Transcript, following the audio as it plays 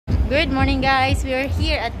Good morning, guys. We are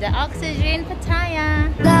here at the Oxygen Pattaya.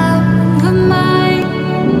 Love of mine,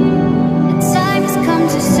 the time has come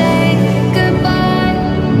to say goodbye.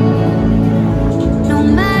 No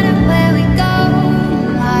matter where we go,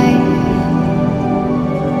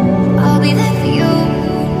 I'll be there for you.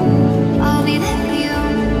 I'll be there for you.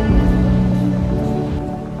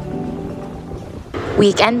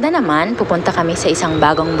 Weekend na naman, pupunta kami sa isang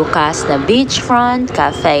bagong bukas na Beachfront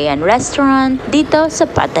Cafe and Restaurant dito sa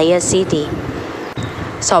Pattaya City.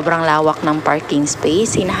 Sobrang lawak ng parking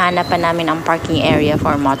space. Hinahanap pa namin ang parking area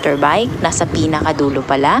for motorbike. Nasa pinakadulo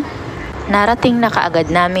pala. Narating na kaagad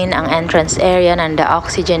namin ang entrance area ng the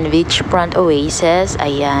Oxygen Beach Oasis.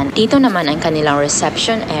 Ayan. Dito naman ang kanilang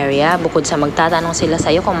reception area. Bukod sa magtatanong sila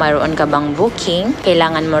sa'yo kung mayroon ka bang booking,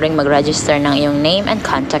 kailangan mo ring mag-register ng iyong name and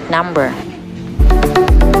contact number.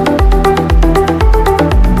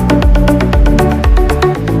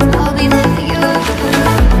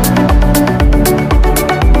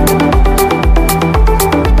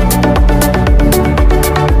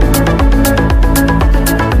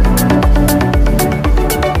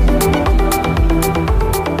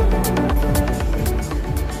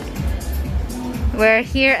 We're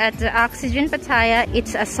here at the Oxygen Pattaya.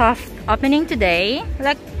 It's a soft opening today.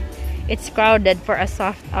 Like, it's crowded for a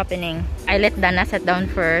soft opening. I let Dana sit down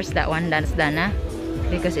first. That one, that's Dana,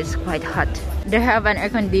 because it's quite hot. They have an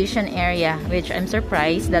air conditioned area, which I'm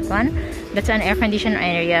surprised. That one, that's an air conditioned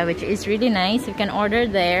area, which is really nice. You can order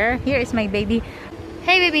there. Here is my baby.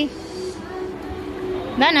 Hey, baby.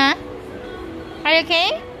 Dana, are you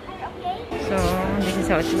okay? Okay. So this is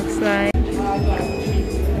how it looks like.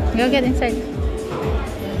 Go get inside.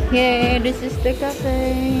 Here, this is the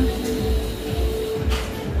cafe.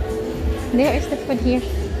 There is the food here.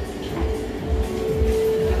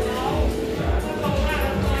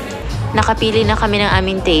 Nakapili na kami ng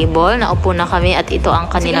aming table. Naupo na kami at ito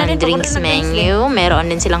ang kanilang drinks menu.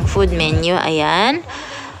 Meron din silang food menu. Ayan.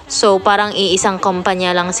 So, parang iisang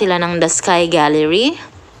kumpanya lang sila ng The Sky Gallery.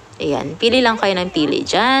 Ayan. Pili lang kayo ng pili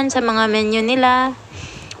dyan sa mga menu nila.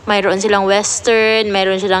 Mayroon silang Western,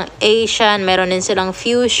 mayroon silang Asian, mayroon din silang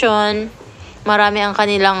Fusion. Marami ang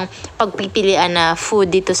kanilang pagpipilian na food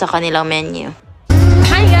dito sa kanilang menu.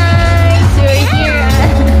 Hi guys! We're here.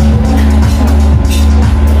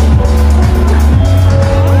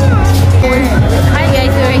 Hi guys,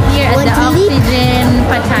 we're here at the Oxygen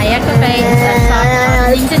Pattaya Cafe. It's a soft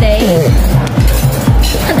opening today.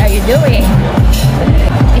 What are you doing?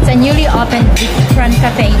 It's a newly opened Beachfront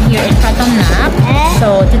Cafe here in Pratunamak.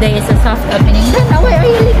 So today is a soft opening. Why are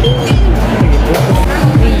you licking me?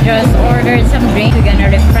 We just ordered some drink. We're gonna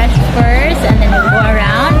refresh first, and then we'll go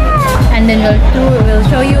around, and then we'll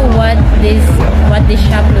show you what this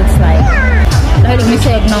shop looks like. Dahil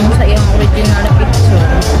umisayag nang sa iyong original picture.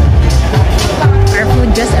 Our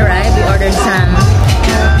food just arrived. We ordered some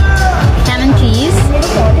ham and cheese.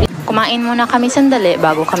 Kumain muna kami sandali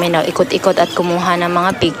bago kami ikot-ikot at kumuha ng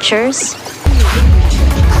mga pictures.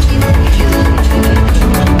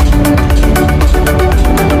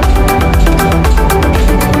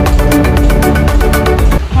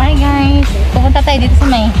 Hi guys! Pupunta tayo dito sa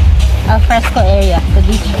may fresco area, the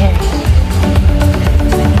beach area.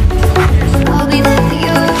 I'll be there for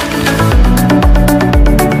you.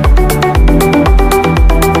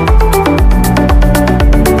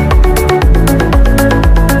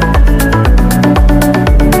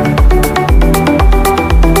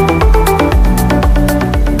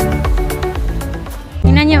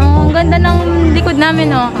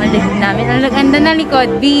 Namin, oh. Ang likod namin. Ang ganda ng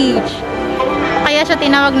likod. Beach. Kaya siya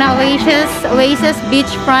tinawag na Oasis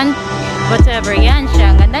Beachfront. Whatever. Yan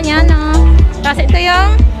siya. Ang ganda niya, no? Kasi ito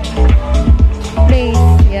yung place.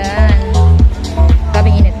 Yan.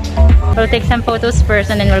 Gabing init. We'll take some photos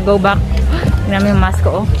first and then we'll go back. Tingnan mo yung mask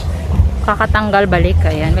ko, oh. Kakatanggal balik.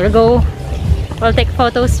 Ayan. We'll take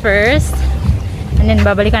photos first and then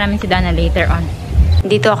babalikan namin si Dana later on.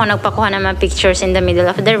 Dito ako nagpakuha ng mga pictures in the middle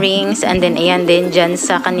of the rings. And then, ayan din dyan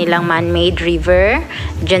sa kanilang man-made river.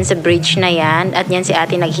 Dyan sa bridge na yan. At yan si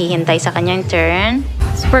ate naghihintay sa kanyang turn.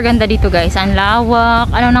 Super ganda dito, guys. Ang lawak.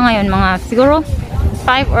 Ano na ngayon? Mga siguro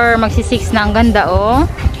 5 or magsi-6 na. Ang ganda, oh.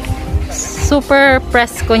 Super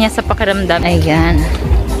presko niya sa pakiramdam. Ayan.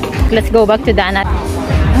 Let's go back to Dana.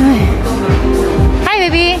 Hi,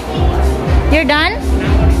 baby. You're done?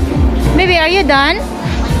 Baby, are you done?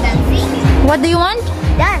 What do you want?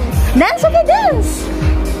 Dance. Dance? Okay, dance.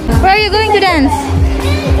 Where are you going to dance?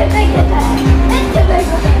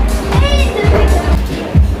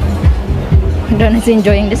 Don is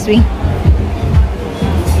enjoying the swing.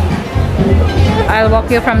 I'll walk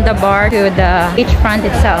you from the bar to the beachfront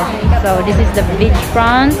itself. So this is the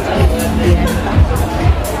beachfront.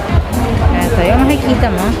 Kita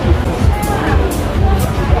mo?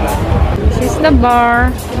 This is the bar.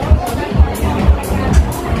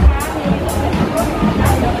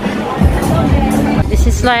 This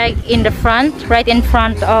is like in the front, right in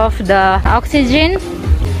front of the Oxygen.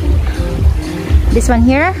 This one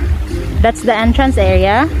here, that's the entrance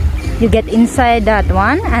area. You get inside that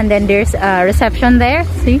one, and then there's a reception there.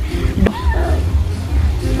 See?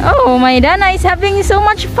 Oh, my Dana is having so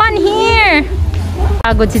much fun here.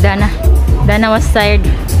 Pagod si Dana. Dana was tired.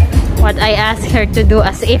 What I asked her to do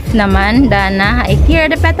as if naman, Dana, I hear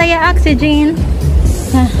the Pattaya Oxygen.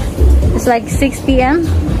 It's like 6 p.m.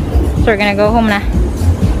 So we're gonna go home na.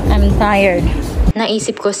 I'm tired.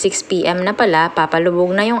 Naisip ko 6 PM na pala,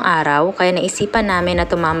 papalubog na yung araw, kaya naisipan namin na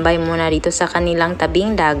tumambay muna dito sa kanilang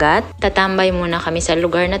tabing dagat. Tatambay muna kami sa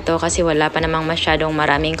lugar na to kasi wala pa namang masyadong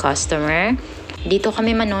maraming customer. Dito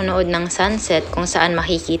kami manonood ng sunset kung saan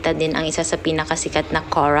makikita din ang isa sa pinakasikat na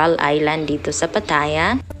coral island dito sa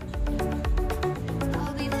Pattaya.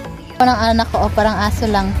 Parang anak ko, parang aso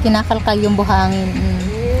lang, kinakalkal yung buhangin.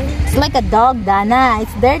 It's like a dog, Dana.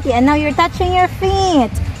 It's dirty and now you're touching your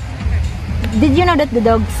feet. Did you know that the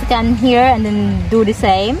dogs can hear and then do the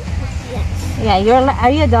same? Yes. Yeah,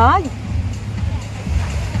 are you a dog?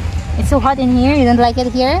 It's so hot in here. You don't like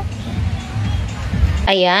it here?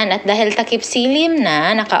 Ayan, at dahil takip silim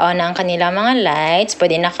na, naka-on na ang kanilang mga lights,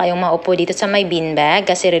 pwede na kayong maupo dito sa may beanbag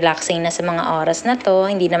kasi relaxing na sa mga oras na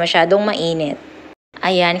to, hindi na masyadong mainit.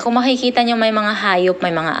 Ayan, kung makikita nyo may mga hayop,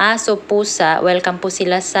 may mga aso, pusa, welcome po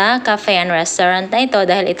sila sa cafe and restaurant na ito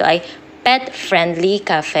dahil ito ay pet-friendly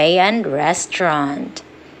cafe and restaurant.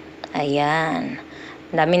 Ayan.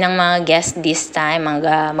 Dami ng mga guests this time.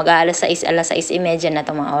 Mag-aalas 6:30 na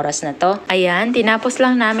itong mga oras na to. Ayan, tinapos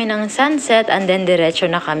lang namin ang sunset and then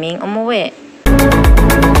diretso na kaming umuwi.